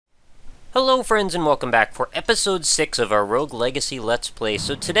Hello friends and welcome back for episode 6 of our Rogue Legacy Let's Play.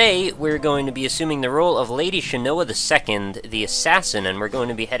 So today we're going to be assuming the role of Lady Shanoa II, the assassin, and we're going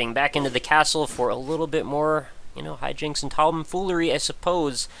to be heading back into the castle for a little bit more, hijinks and tomfoolery, I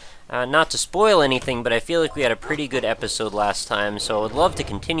suppose. Not to spoil anything, but I feel like we had a pretty good episode last time, so I would love to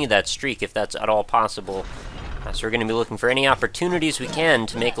continue that streak if that's at all possible. So we're going to be looking for any opportunities we can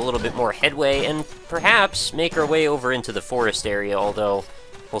to make a little bit more headway and perhaps make our way over into the forest area, although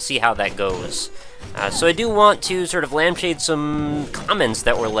we'll see how that goes. So I do want to sort of lampshade some comments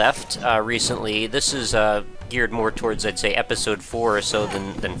that were left recently. This is geared more towards, I'd say, episode 4 or so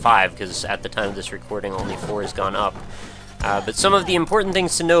than 5, because at the time of this recording only 4 has gone up. But some of the important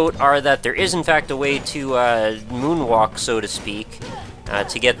things to note are that there is in fact a way to moonwalk, so to speak,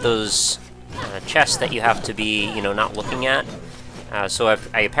 to get those chests that you have to be, not looking at. So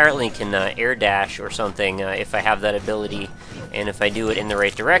I apparently can air dash or something if I have that ability, and if I do it in the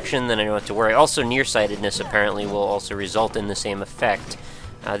right direction, then I don't have to worry. Also, nearsightedness apparently will also result in the same effect.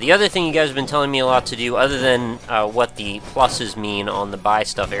 The other thing you guys have been telling me a lot to do, other than what the pluses mean on the buy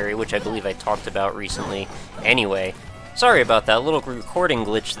stuff area, which I believe I talked about recently anyway. Sorry about that little recording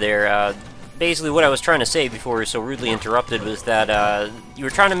glitch there. Basically what I was trying to say before we were so rudely interrupted was that you were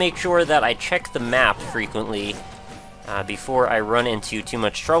trying to make sure that I check the map frequently before I run into too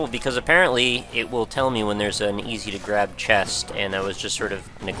much trouble, because apparently it will tell me when there's an easy-to-grab chest, and I was just sort of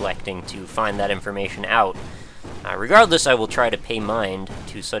neglecting to find that information out. Regardless, I will try to pay mind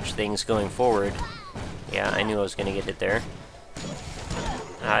to such things going forward. Yeah, I knew I was going to get it there.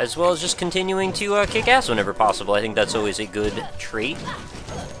 As well as just continuing to kick ass whenever possible. I think that's always a good trait,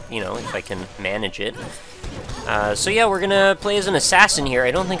 if I can manage it. So yeah, we're gonna play as an assassin here.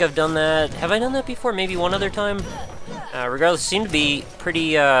 I don't think I've done that. Have I done that before? Maybe one other time? Regardless, it seemed to be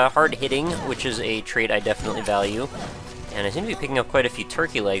pretty hard-hitting, which is a trait I definitely value. And I seem to be picking up quite a few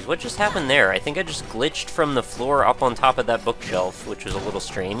turkey legs. What just happened there? I think I just glitched from the floor up on top of that bookshelf, which was a little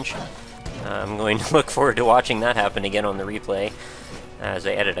strange. I'm going to look forward to watching that happen again on the replay. As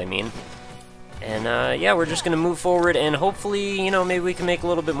I edit, I mean. And, yeah, we're just going to move forward, and hopefully, maybe we can make a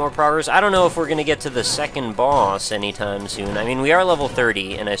little bit more progress. I don't know if we're going to get to the second boss anytime soon. I mean, we are level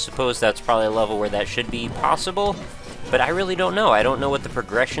 30, and I suppose that's probably a level where that should be possible. But I really don't know. I don't know what the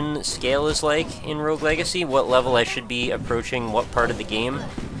progression scale is like in Rogue Legacy, what level I should be approaching what part of the game.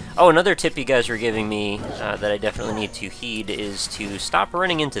 Oh, another tip you guys were giving me that I definitely need to heed is to stop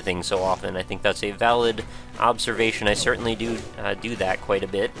running into things so often. I think that's a valid observation. I certainly do that quite a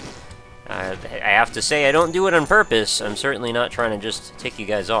bit. I have to say I don't do it on purpose. I'm certainly not trying to just tick you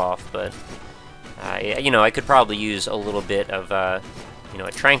guys off, but I could probably use a little bit of a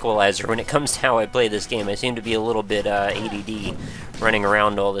tranquilizer when it comes to how I play this game. I seem to be a little bit ADD, running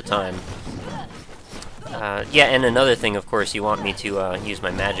around all the time. Yeah, and another thing, of course, you want me to use my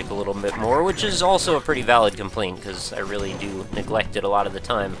magic a little bit more, which is also a pretty valid complaint, because I really do neglect it a lot of the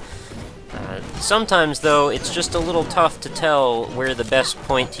time. Sometimes, though, it's just a little tough to tell where the best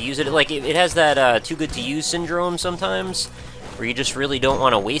point to use it. Like, it has that too good to use syndrome sometimes, where you just really don't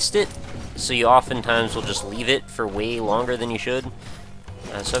want to waste it, so you oftentimes will just leave it for way longer than you should.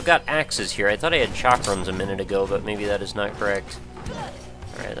 So I've got axes here. I thought I had chakrams a minute ago, but maybe that is not correct.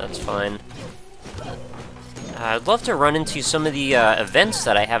 Alright, that's fine. I'd love to run into some of the events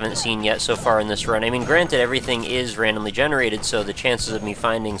that I haven't seen yet so far in this run. I mean, granted, everything is randomly generated, so the chances of me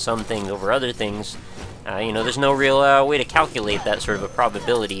finding some things over other things, there's no real way to calculate that sort of a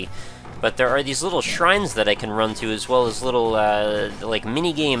probability. But there are these little shrines that I can run to, as well as little, like,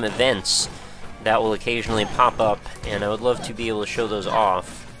 mini-game events that will occasionally pop up, and I would love to be able to show those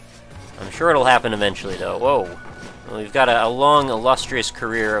off. I'm sure it'll happen eventually, though. Whoa. Well, we've got a long, illustrious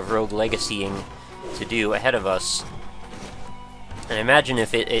career of Rogue Legacying to do ahead of us. And I imagine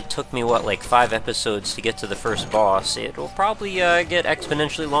if it took me, like 5 episodes to get to the first boss, it will probably get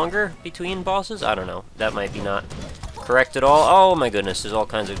exponentially longer between bosses? I don't know. That might be not correct at all. Oh my goodness, there's all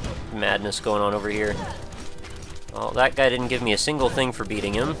kinds of madness going on over here. Well, that guy didn't give me a single thing for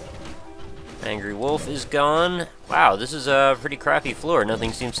beating him. Angry Wolf is gone. Wow, this is a pretty crappy floor.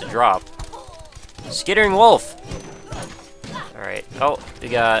 Nothing seems to drop. Skittering Wolf! Alright. Oh, we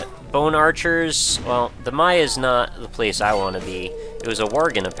got Bone Archers. Well, the Maya's not the place I want to be. It was a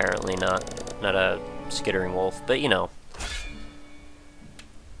Worgen, apparently, not a Skittering Wolf. But,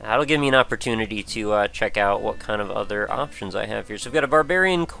 that'll give me an opportunity to check out what kind of other options I have here. So we've got a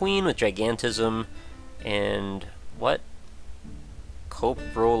Barbarian Queen with Gigantism, and what?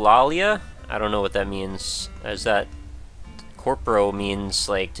 Coprolalia? I don't know what that means. Is that corporo means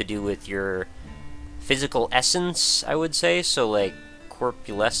like to do with your physical essence, I would say, so like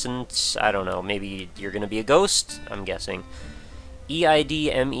corpulescence, I don't know, maybe you're gonna be a ghost, I'm guessing.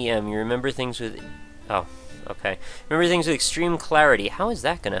 EIDMEM. You remember things with... Oh, okay. Remember things with extreme clarity. How is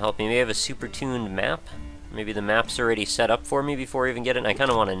that going to help me? Maybe I have a super tuned map? Maybe the map's already set up for me before I even get it? And I kind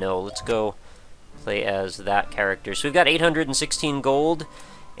of want to know. Let's go play as that character. So we've got 816 gold.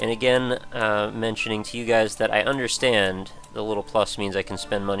 And again, mentioning to you guys that I understand the little plus means I can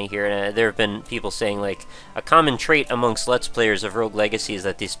spend money here. And there have been people saying, like, a common trait amongst Let's Players of Rogue Legacy is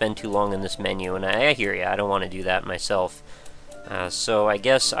that they spend too long in this menu. And I hear you. I don't want to do that myself. So I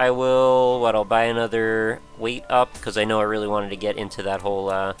guess I will, I'll buy another weight up, because I know I really wanted to get into that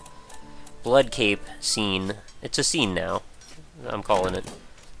whole blood cape scene. It's a scene now. I'm calling it.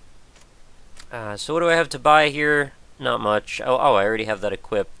 So what do I have to buy here? Not much. Oh, I already have that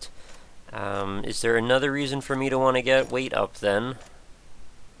equipped. Is there another reason for me to want to get weight up then?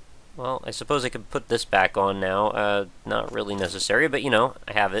 Well, I suppose I could put this back on now. Not really necessary, but you know,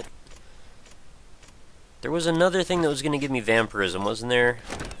 I have it. There was another thing that was going to give me vampirism, wasn't there?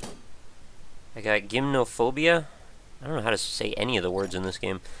 I got gymnophobia. I don't know how to say any of the words in this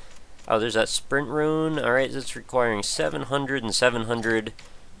game. Oh, there's that sprint rune. Alright, that's requiring 700 and 700.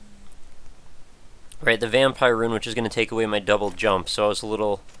 Right, the vampire rune, which is going to take away my double jump, so I was a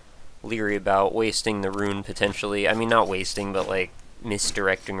little leery about wasting the rune, potentially. I mean, not wasting, but, like,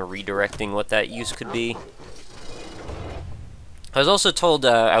 misdirecting or redirecting what that use could be. I was also told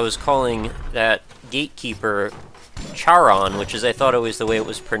I was calling that gatekeeper Charon, which is, I thought, always the way it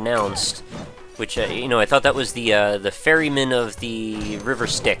was pronounced. Which, you know, I thought that was the ferryman of the River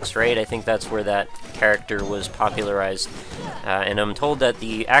Styx, right? I think that's where that character was popularized. And I'm told that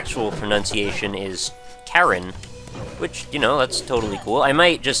the actual pronunciation is Charon, which, you know, that's totally cool. I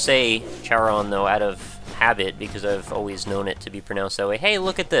might just say Charon, though, out of habit, because I've always known it to be pronounced that way. Hey,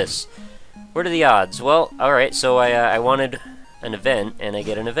 look at this! What are the odds? Well, alright, so I wanted an event, and I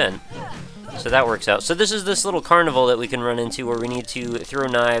get an event. So that works out. So this is this little carnival that we can run into where we need to throw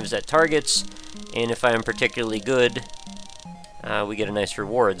knives at targets, and if I am particularly good, we get a nice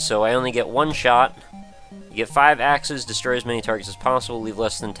reward. So I only get one shot. You get 5 axes, destroy as many targets as possible, leave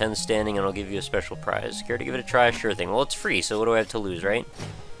less than 10 standing, and I'll give you a special prize. Care to give it a try? Sure thing. Well, it's free, so what do I have to lose, right?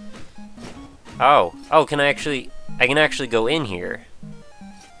 Oh, can I can actually go in here.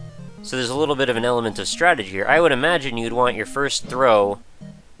 So there's a little bit of an element of strategy here. I would imagine you'd want your first throw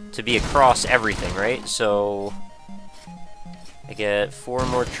to be across everything, right? So I get 4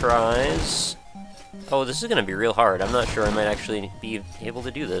 more tries. Oh, this is going to be real hard. I'm not sure I might actually be able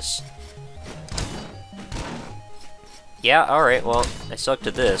to do this. Yeah, alright, well, I sucked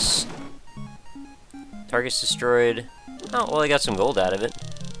at this. Target's destroyed. Oh, well, I got some gold out of it.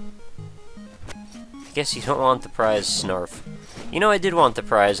 I guess you don't want the prize, Snarf. You know, I did want the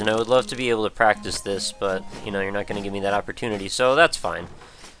prize, and I would love to be able to practice this, but, you know, you're not going to give me that opportunity, so that's fine.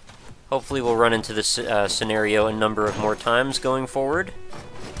 Hopefully we'll run into this scenario a number of more times going forward.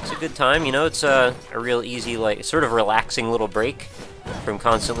 It's a good time, you know, it's a real easy, like, sort of relaxing little break from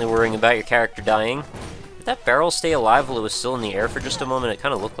constantly worrying about your character dying. Did that barrel stay alive while it was still in the air for just a moment? It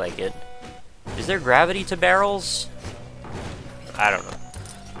kind of looked like it. Is there gravity to barrels? I don't know.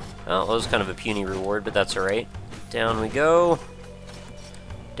 Well, that was kind of a puny reward, but that's alright. Down we go.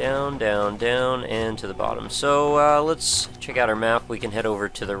 Down, down, down, and to the bottom. So, let's check out our map. We can head over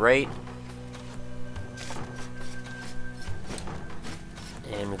to the right.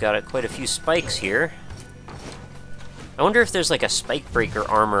 And we've got quite a few spikes here. I wonder if there's like a spike breaker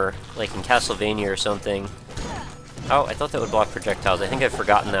armor, like in Castlevania or something. Oh, I thought that would block projectiles. I think I've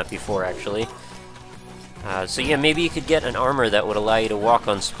forgotten that before, actually. So yeah, maybe you could get an armor that would allow you to walk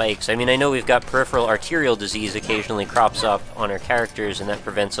on spikes. I mean, I know we've got peripheral arterial disease occasionally crops up on our characters, and that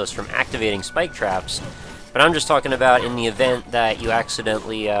prevents us from activating spike traps. But I'm just talking about in the event that you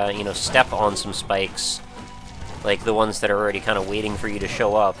accidentally, you know, step on some spikes, like the ones that are already kind of waiting for you to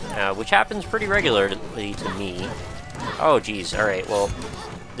show up, which happens pretty regularly to me. Oh, geez. Alright, well,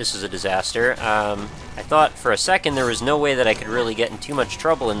 this is a disaster. I thought for a second there was no way that I could really get in too much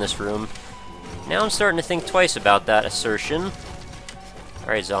trouble in this room. Now I'm starting to think twice about that assertion.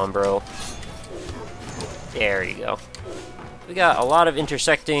 Alright, Zombro. There you go. We got a lot of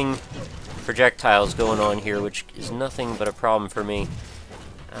intersecting projectiles going on here, which is nothing but a problem for me.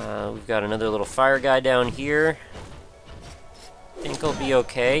 We've got another little fire guy down here. I think I'll be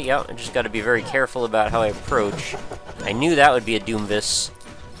okay. Yep, I just got to be very careful about how I approach. I knew that would be a Doomvis.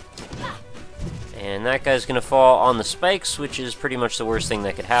 And that guy's going to fall on the spikes, which is pretty much the worst thing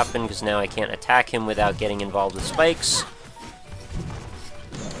that could happen, because now I can't attack him without getting involved with spikes.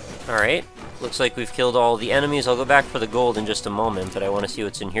 Alright, looks like we've killed all the enemies. I'll go back for the gold in just a moment, but I want to see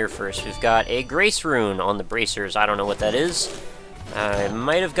what's in here first. We've got a Grace Rune on the bracers. I don't know what that is. I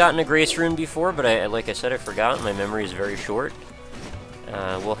might have gotten a Grace Rune before, but like I said, I forgot. My memory is very short.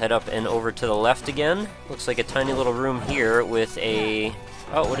 We'll head up and over to the left again. Looks like a tiny little room here with a...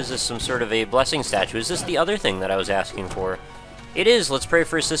 Oh, what is this? Some sort of a blessing statue. Is this the other thing that I was asking for? It is! Let's pray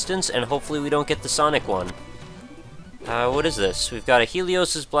for assistance, and hopefully we don't get the Sonic one. What is this? We've got a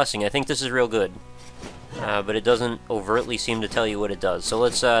Helios' blessing. I think this is real good. But it doesn't overtly seem to tell you what it does. So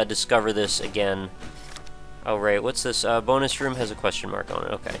let's discover this again. Oh, right. What's this? Bonus room has a question mark on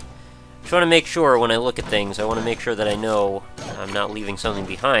it. Okay. Just want to make sure when I look at things, I want to make sure that I know I'm not leaving something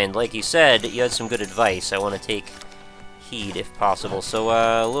behind. Like you said, you had some good advice. I want to take heed if possible. So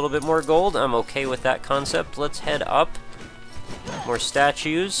a little bit more gold. I'm okay with that concept. Let's head up. More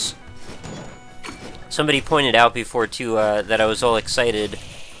statues. Somebody pointed out before, too, that I was all excited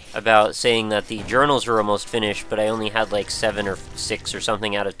about saying that the journals were almost finished, but I only had like 7 or 6 or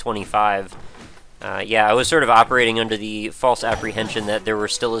something out of 25. Yeah, I was sort of operating under the false apprehension that there were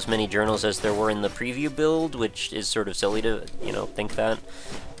still as many journals as there were in the preview build, which is sort of silly to, you know, think that.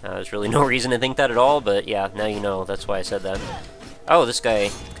 There's really no reason to think that at all, but yeah, now you know. That's why I said that. Oh, this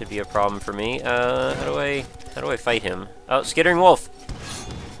guy could be a problem for me. How do I fight him? Oh, Skittering Wolf!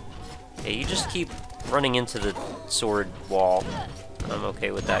 Hey, you just keep running into the sword wall. I'm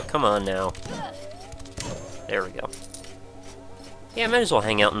okay with that. Come on now. There we go. Yeah, I might as well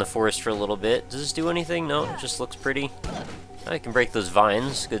hang out in the forest for a little bit. Does this do anything? No, it just looks pretty. I can break those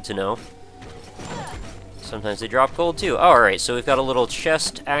vines. Good to know. Sometimes they drop gold, too. Oh, alright, so we've got a little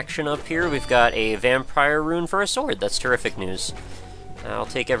chest action up here. We've got a vampire rune for a sword. That's terrific news. I'll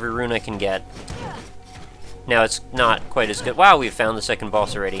take every rune I can get. Now, it's not quite as good. Wow, we've found the second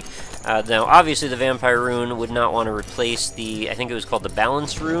boss already. Now, obviously, the vampire rune would not want to replace the, I think it was called the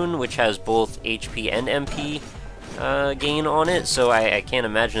balance rune, which has both HP and MP gain on it, so I can't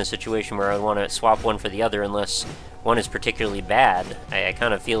imagine a situation where I would want to swap one for the other unless one is particularly bad. I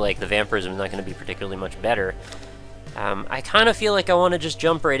kind of feel like the vampirism is not going to be particularly much better. I kind of feel like I want to just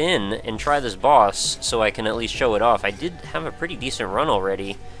jump right in and try this boss so I can at least show it off. I did have a pretty decent run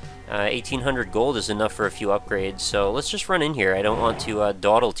already. 1800 gold is enough for a few upgrades, so let's just run in here. I don't want to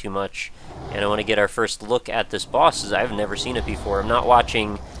dawdle too much, and I want to get our first look at this boss, as I've never seen it before. I'm not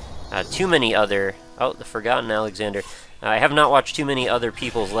watching too many other... Oh, the Forgotten Alexander. I have not watched too many other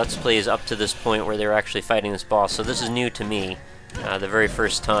people's Let's Plays up to this point where they're actually fighting this boss, so this is new to me, the very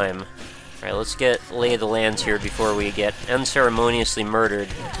first time. Alright, let's get lay of the lands here before we get unceremoniously murdered.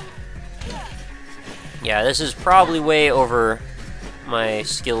 Yeah, this is probably way over my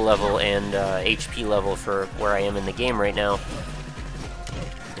skill level and HP level for where I am in the game right now.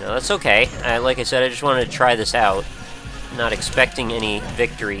 You know, that's okay. Like I said, I just wanted to try this out. I'm not expecting any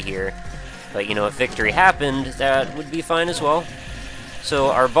victory here. But, you know, if victory happened, that would be fine as well.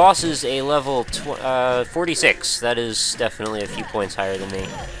 So our boss is a level 46. That is definitely a few points higher than me.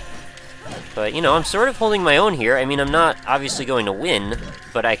 But, you know, I'm sort of holding my own here. I mean, I'm not obviously going to win,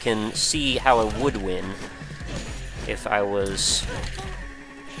 but I can see how I would win if I was,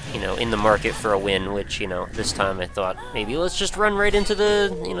 you know, in the market for a win, which, you know, this time I thought, maybe let's just run right into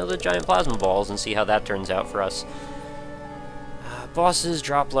the, you know, the giant plasma balls and see how that turns out for us. Bosses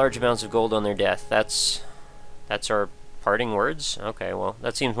drop large amounts of gold on their death. That's our parting words? Okay, well,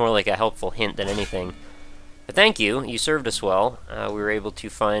 that seems more like a helpful hint than anything. But thank you. You served us well. We were able to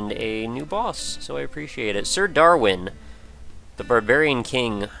find a new boss, so I appreciate it. Sir Darwin, the Barbarian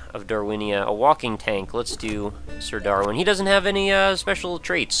King of Darwinia, a walking tank. Let's do Sir Darwin. He doesn't have any special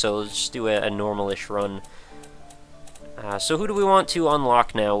traits, so let's just do a normal-ish run. So who do we want to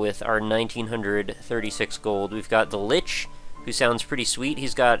unlock now with our 1936 gold? We've got the Lich, who sounds pretty sweet.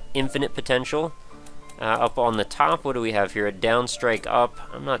 He's got infinite potential. Up on the top, what do we have here? A down strike up.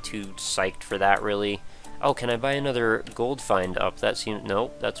 I'm not too psyched for that, really. Oh, can I buy another gold find up? That seems...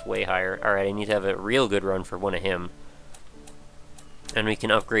 Nope, that's way higher. Alright, I need to have a real good run for one of him. And we can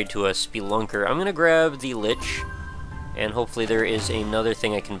upgrade to a Spelunker. I'm going to grab the Lich, and hopefully there is another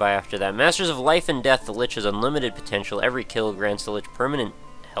thing I can buy after that. Masters of Life and Death. The Lich has unlimited potential. Every kill grants the Lich permanent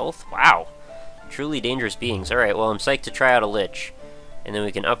health. Wow. Truly dangerous beings. Alright, well, I'm psyched to try out a Lich. And then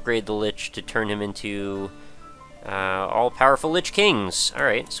we can upgrade the Lich to turn him into all-powerful Lich Kings.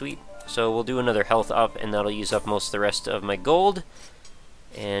 Alright, sweet. So we'll do another health up, and that'll use up most of the rest of my gold.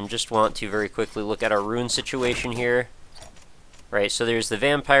 And just want to very quickly look at our rune situation here. Right, so there's the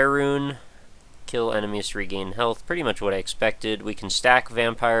Vampire rune. Kill enemies to regain health. Pretty much what I expected. We can stack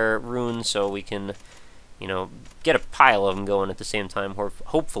Vampire runes, so we can, you know, get a pile of them going at the same time,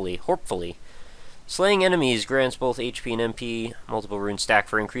 hopefully. Slaying enemies grants both HP and MP. Multiple runes stack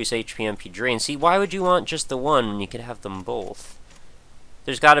for increased HP and MP drain. See, why would you want just the one when you could have them both?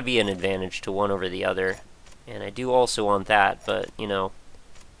 There's got to be an advantage to one over the other. And I do also want that, but, you know,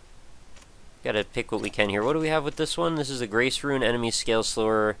 Gotta pick what we can here. What do we have with this one? This is a Grace Rune, enemy scale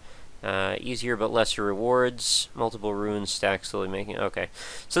slower, easier but lesser rewards, multiple runes stack slowly making... Okay,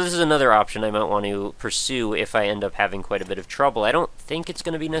 so this is another option I might want to pursue if I end up having quite a bit of trouble. I don't think it's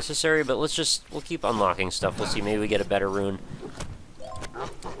going to be necessary, but we'll keep unlocking stuff. We'll see, maybe we get a better rune.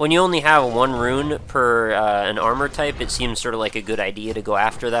 When you only have one rune per an armor type, it seems sort of like a good idea to go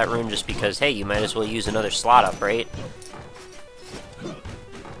after that rune just because, hey, you might as well use another slot up, right?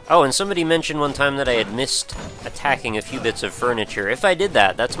 Oh, and somebody mentioned one time that I had missed attacking a few bits of furniture. If I did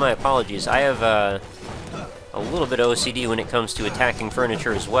that, that's my apologies. I have a little bit of OCD when it comes to attacking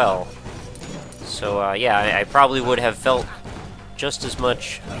furniture as well. So, yeah, I probably would have felt just as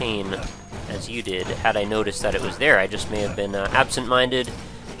much pain as you did had I noticed that it was there. I just may have been absent-minded,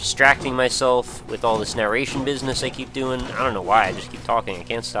 distracting myself with all this narration business I keep doing. I don't know why, I just keep talking, I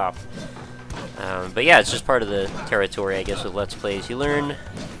can't stop. But yeah, it's just part of the territory, I guess, with Let's Plays. You learn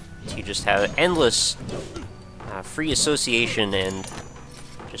to just have endless free association and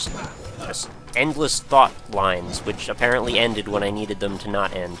just endless thought lines, which apparently ended when I needed them to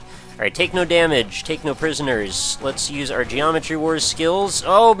not end. Alright, take no damage, take no prisoners. Let's use our Geometry Wars skills.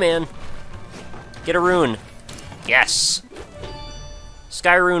 Oh, man. Get a rune. Yes!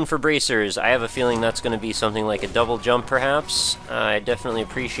 Sky Rune for bracers. I have a feeling that's going to be something like a double jump, perhaps. I definitely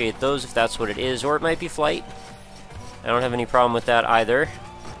appreciate those if that's what it is, or it might be flight. I don't have any problem with that either.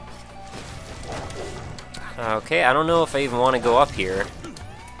 Okay, I don't know if I even want to go up here.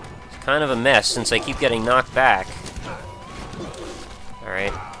 It's kind of a mess since I keep getting knocked back.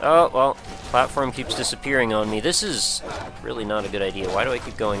 Alright. Oh, well, platform keeps disappearing on me. This is really not a good idea. Why do I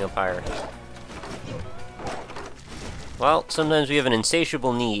keep going up higher? Well, sometimes we have an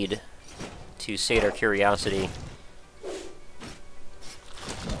insatiable need to sate our curiosity.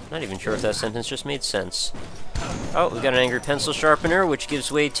 Not even sure if that sentence just made sense. Oh, we've got an angry pencil sharpener, which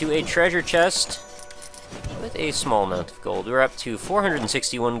gives way to a treasure chest with a small amount of gold. We're up to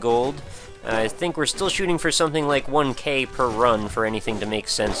 461 gold. I think we're still shooting for something like 1k per run for anything to make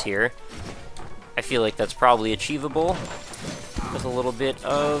sense here. I feel like that's probably achievable with a little bit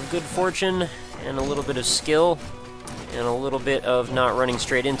of good fortune and a little bit of skill. And a little bit of not running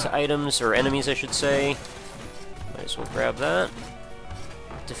straight into items, or enemies, I should say. Might as well grab that.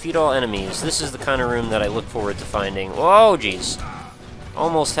 Defeat all enemies. This is the kind of room that I look forward to finding. Whoa, jeez.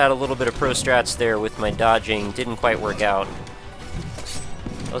 Almost had a little bit of pro strats there with my dodging. Didn't quite work out.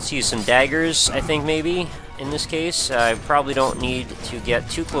 Let's use some daggers, I think, maybe, in this case. I probably don't need to get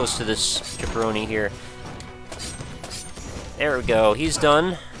too close to this jabroni here. There we go. He's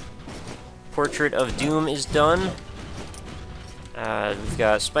done. Portrait of Doom is done. We've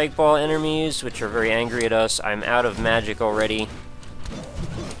got spike ball enemies, which are very angry at us. I'm out of magic already.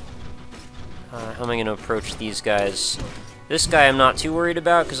 How am I going to approach these guys? This guy I'm not too worried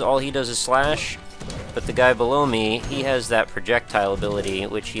about, because all he does is slash. But the guy below me, he has that projectile ability,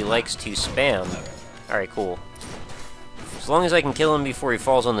 which he likes to spam. Alright, cool. As long as I can kill him before he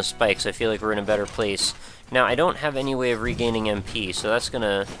falls on the spikes, I feel like we're in a better place. Now, I don't have any way of regaining MP, so that's going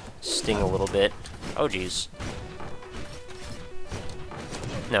to sting a little bit. Oh, jeez.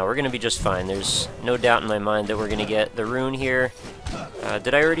 No, we're going to be just fine. There's no doubt in my mind that we're going to get the rune here.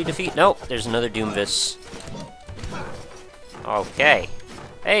 Did I already defeat? Nope, there's another Doomvis. Okay.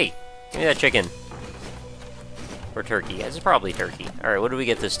 Hey, give me that chicken. Or turkey. It's probably turkey. Alright, what do we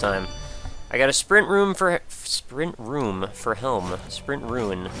get this time? I got a sprint room for helm. Sprint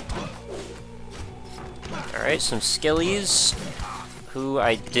rune. Alright, some skillies, who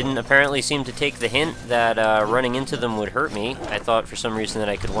I didn't apparently seem to take the hint that running into them would hurt me. I thought for some reason that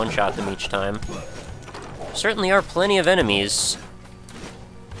I could one-shot them each time. Certainly are plenty of enemies.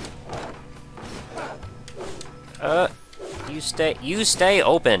 You stay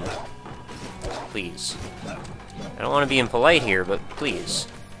open. Please. I don't want to be impolite here, but please.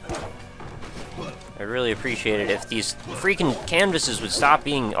 I'd really appreciate it if these freaking canvases would stop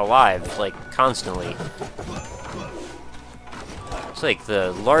being alive, like, constantly. It's like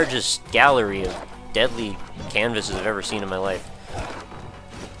the largest gallery of deadly canvases I've ever seen in my life.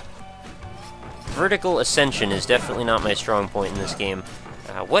 Vertical ascension is definitely not my strong point in this game.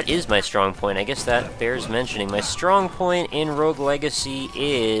 What is my strong point? I guess that bears mentioning. My strong point in Rogue Legacy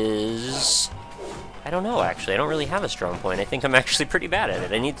is... I don't know, actually. I don't really have a strong point. I think I'm actually pretty bad at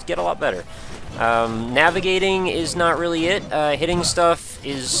it. I need to get a lot better. Navigating is not really it. Hitting stuff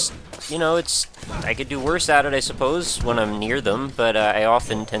is, you know, it's... I could do worse at it, I suppose, when I'm near them, but I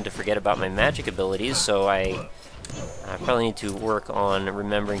often tend to forget about my magic abilities, so I probably need to work on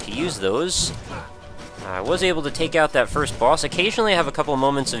remembering to use those. I was able to take out that first boss. Occasionally I have a couple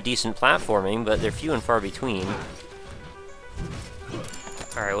moments of decent platforming, but they're few and far between.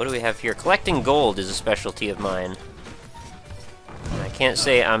 Alright, what do we have here? Collecting gold is a specialty of mine. I can't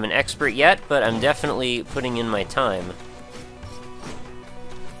say I'm an expert yet, but I'm definitely putting in my time.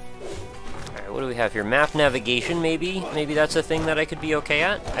 Alright, what do we have here? Map navigation, maybe? Maybe that's a thing that I could be okay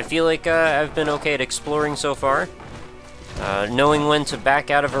at? I feel like I've been okay at exploring so far. Knowing when to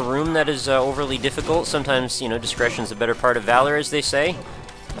back out of a room that is overly difficult. Sometimes, you know, discretion's the better part of valor, as they say.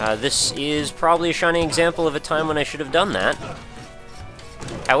 This is probably a shining example of a time when I should have done that.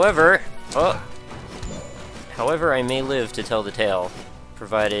 However, I may live to tell the tale,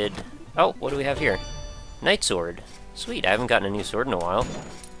 provided... Oh, what do we have here? Night sword. Sweet, I haven't gotten a new sword in a while.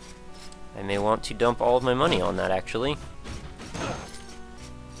 I may want to dump all of my money on that, actually.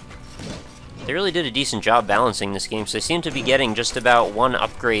 They really did a decent job balancing this game, so they seem to be getting just about one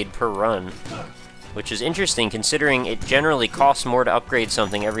upgrade per run. Which is interesting, considering it generally costs more to upgrade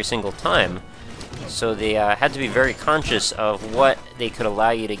something every single time. So they had to be very conscious of what they could allow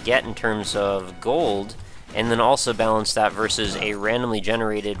you to get in terms of gold, and then also balance that versus a randomly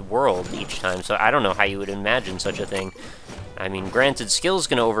generated world each time. So I don't know how you would imagine such a thing. I mean, granted, skill's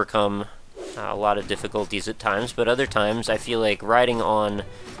going to overcome a lot of difficulties at times, but other times I feel like riding on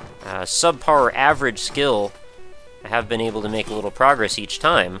subpar or average skill, I have been able to make a little progress each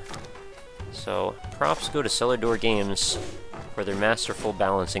time. So props go to Cellar Door Games for their masterful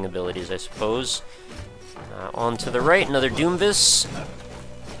balancing abilities, I suppose. On to the right, another Doomvis.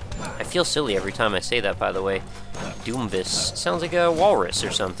 I feel silly every time I say that, by the way. Doomvis. Sounds like a walrus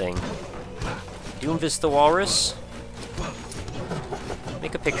or something. Doomvis the walrus?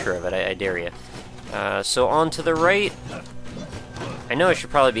 Make a picture of it, I dare you. So on to the right. I know I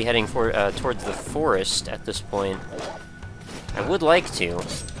should probably be heading towards the forest at this point. I would like to.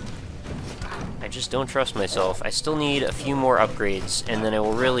 I just don't trust myself. I still need a few more upgrades, and then I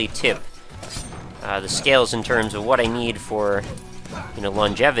will really tip the scales in terms of what I need for, you know,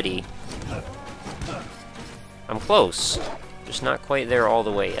 longevity. I'm close. Just not quite there all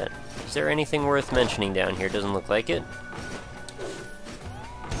the way yet. Is there anything worth mentioning down here? Doesn't look like it.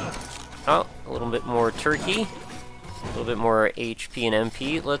 Oh, a little bit more turkey. A little bit more HP and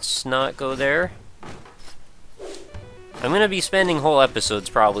MP. Let's not go there. I'm going to be spending whole episodes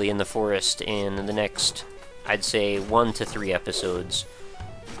probably in the forest in the next, I'd say, 1 to 3 episodes.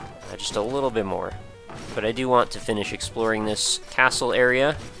 Just a little bit more. But I do want to finish exploring this castle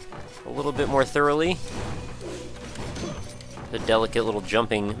area a little bit more thoroughly. The delicate little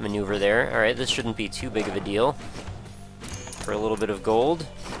jumping maneuver there. Alright, this shouldn't be too big of a deal. For a little bit of gold.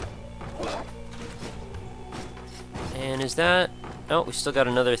 And is that... Oh, we still got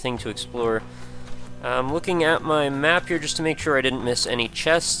another thing to explore. I'm looking at my map here just to make sure I didn't miss any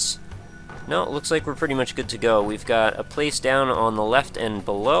chests. No, it looks like we're pretty much good to go. We've got a place down on the left and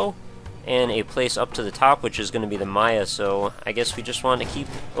below, and a place up to the top, which is going to be the Maya, so I guess we just want to keep...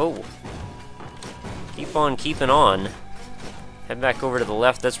 Oh! Keep on keeping on. Head back over to the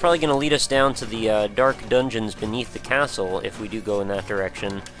left. That's probably going to lead us down to the dark dungeons beneath the castle, if we do go in that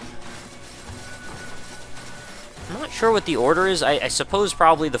direction. I'm not sure what the order is. I suppose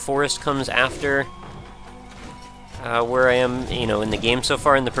probably the forest comes after where I am, you know, in the game so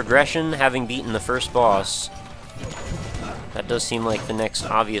far in the progression, having beaten the first boss. That does seem like the next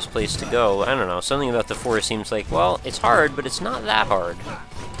obvious place to go. I don't know, something about the forest seems like, well, it's hard, but it's not that hard.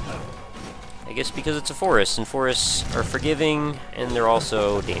 I guess because it's a forest, and forests are forgiving, and they're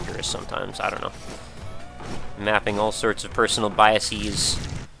also dangerous sometimes. I don't know. Mapping all sorts of personal biases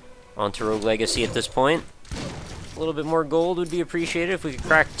onto Rogue Legacy at this point. A little bit more gold would be appreciated. If we could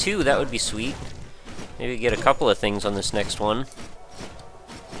crack 2, that would be sweet. Maybe get a couple of things on this next one.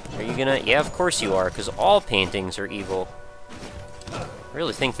 Are you gonna... Yeah, of course you are, because all paintings are evil. I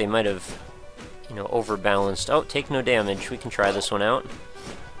really think they might have, you know, overbalanced. Oh, take no damage. We can try this one out.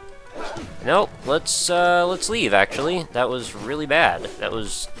 Nope, let's leave, actually. That was really bad. That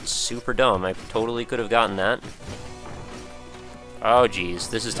was super dumb. I totally could have gotten that. Oh, geez,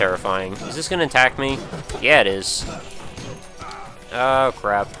 this is terrifying. Is this gonna attack me? Yeah, it is. Oh,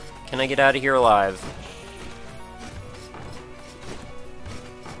 crap. Can I get out of here alive?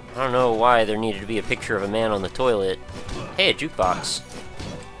 I don't know why there needed to be a picture of a man on the toilet. Hey, a jukebox.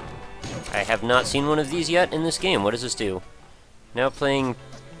 I have not seen one of these yet in this game. What does this do? Now playing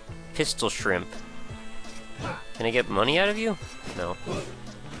Pistol Shrimp. Can I get money out of you? No.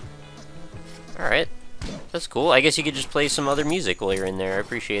 Alright. That's cool. I guess you could just play some other music while you're in there. I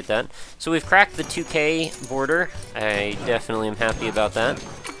appreciate that. So we've cracked the 2K border. I definitely am happy about that.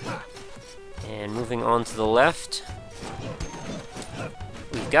 And moving on to the left.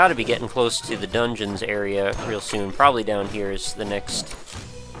 We've got to be getting close to the dungeons area real soon. Probably down here is the next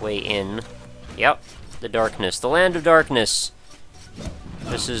way in. Yep. The darkness. The land of darkness.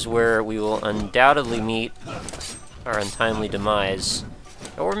 This is where we will undoubtedly meet our untimely demise.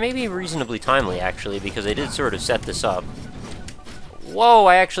 Or maybe reasonably timely, actually, because I did sort of set this up. Whoa,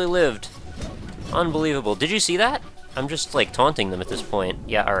 I actually lived. Unbelievable. Did you see that? I'm just, like, taunting them at this point.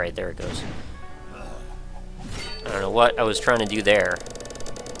 Yeah, alright, there it goes. I don't know what I was trying to do there.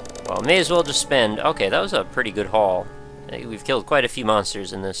 Well, may as well just spend... Okay, that was a pretty good haul. We've killed quite a few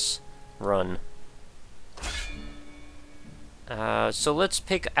monsters in this run. So let's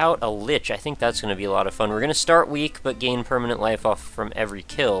pick out a Lich. I think that's going to be a lot of fun. We're going to start weak, but gain permanent life off from every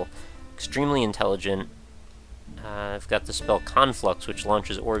kill. Extremely intelligent. I've got the spell Conflux, which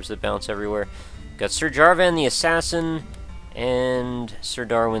launches orbs that bounce everywhere. Got Sir Jarvan the Assassin, and Sir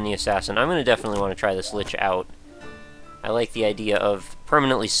Darwin the Assassin. I'm going to definitely want to try this Lich out. I like the idea of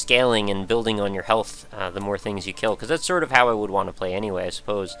permanently scaling and building on your health the more things you kill, because that's sort of how I would want to play anyway, I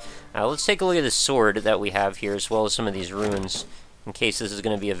suppose. Let's take a look at this sword that we have here, as well as some of these runes, in case this is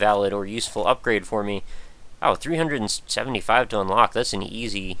going to be a valid or useful upgrade for me. Oh, 375 to unlock. That's an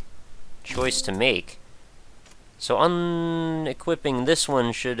easy choice to make. So unequipping this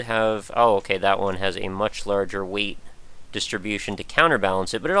one should have... Oh, okay, that one has a much larger weight distribution to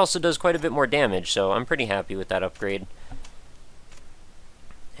counterbalance it, but it also does quite a bit more damage, so I'm pretty happy with that upgrade.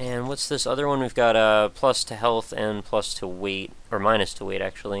 And what's this other one? We've got plus to health and plus to weight, or minus to weight,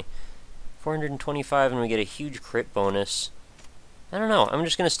 actually. 425, and we get a huge crit bonus. I don't know, I'm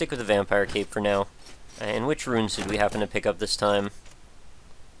just going to stick with the Vampire Cape for now. And which runes did we happen to pick up this time?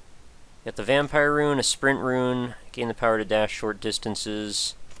 Got the Vampire Rune, a Sprint Rune, gain the power to dash short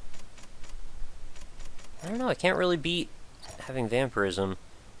distances. I don't know, I can't really beat having Vampirism.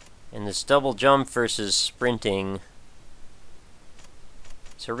 And this double jump versus sprinting...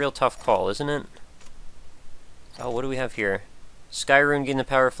 It's a real tough call, isn't it? Oh, what do we have here? Sky Rune, gain the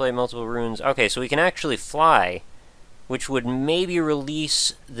power of flight, multiple runes. Okay, so we can actually fly, which would maybe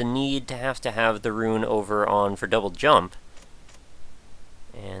release the need to have the rune over on for double jump.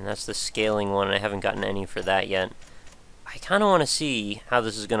 And that's the scaling one, and I haven't gotten any for that yet. I kind of want to see how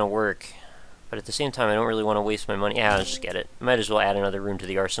this is going to work, but at the same time, I don't really want to waste my money. Yeah, I'll just get it. Might as well add another rune to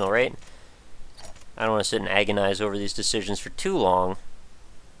the arsenal, right? I don't want to sit and agonize over these decisions for too long.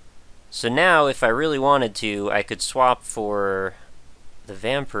 So now, if I really wanted to, I could swap for the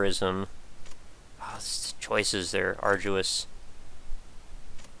Vampirism. Oh, these choices, they're arduous.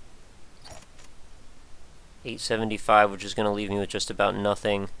 875, which is going to leave me with just about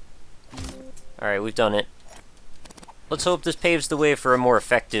nothing. Alright, we've done it. Let's hope this paves the way for a more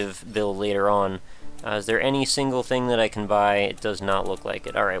effective build later on. Is there any single thing that I can buy? It does not look like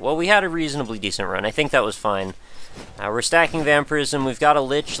it. Alright, well, we had a reasonably decent run. I think that was fine. We're stacking Vampirism. We've got a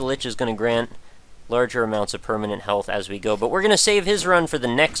Lich. The Lich is going to grant larger amounts of permanent health as we go. But we're going to save his run for the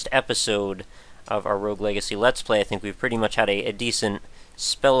next episode of our Rogue Legacy Let's Play. I think we've pretty much had a decent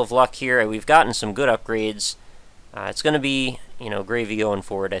spell of luck here. We've gotten some good upgrades. It's going to be, you know, gravy going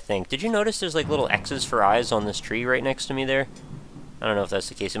forward, I think. Did you notice there's like little X's for eyes on this tree right next to me there? I don't know if that's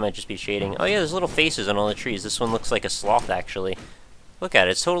the case. It might just be shading. Oh yeah, there's little faces on all the trees. This one looks like a sloth, actually. Look at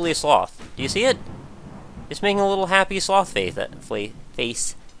it. It's totally a sloth. Do you see it? It's making a little happy sloth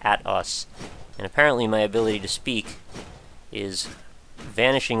face at us. And apparently my ability to speak is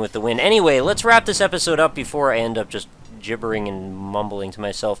vanishing with the wind. Anyway, let's wrap this episode up before I end up just gibbering and mumbling to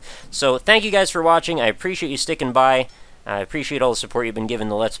myself. So thank you guys for watching. I appreciate you sticking by. I appreciate all the support you've been giving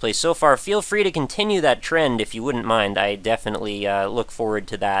the Let's Play so far. Feel free to continue that trend if you wouldn't mind. I definitely look forward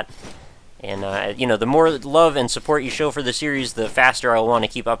to that. And, you know, the more love and support you show for the series, the faster I'll want to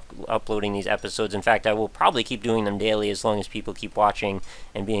keep uploading these episodes. In fact, I will probably keep doing them daily as long as people keep watching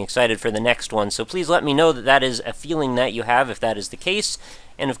and being excited for the next one. So please let me know that that is a feeling that you have if that is the case.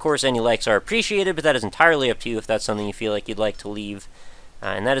 And, of course, any likes are appreciated, but that is entirely up to you if that's something you feel like you'd like to leave.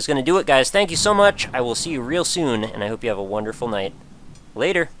 And that is going to do it, guys. Thank you so much. I will see you real soon, and I hope you have a wonderful night.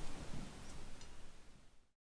 Later.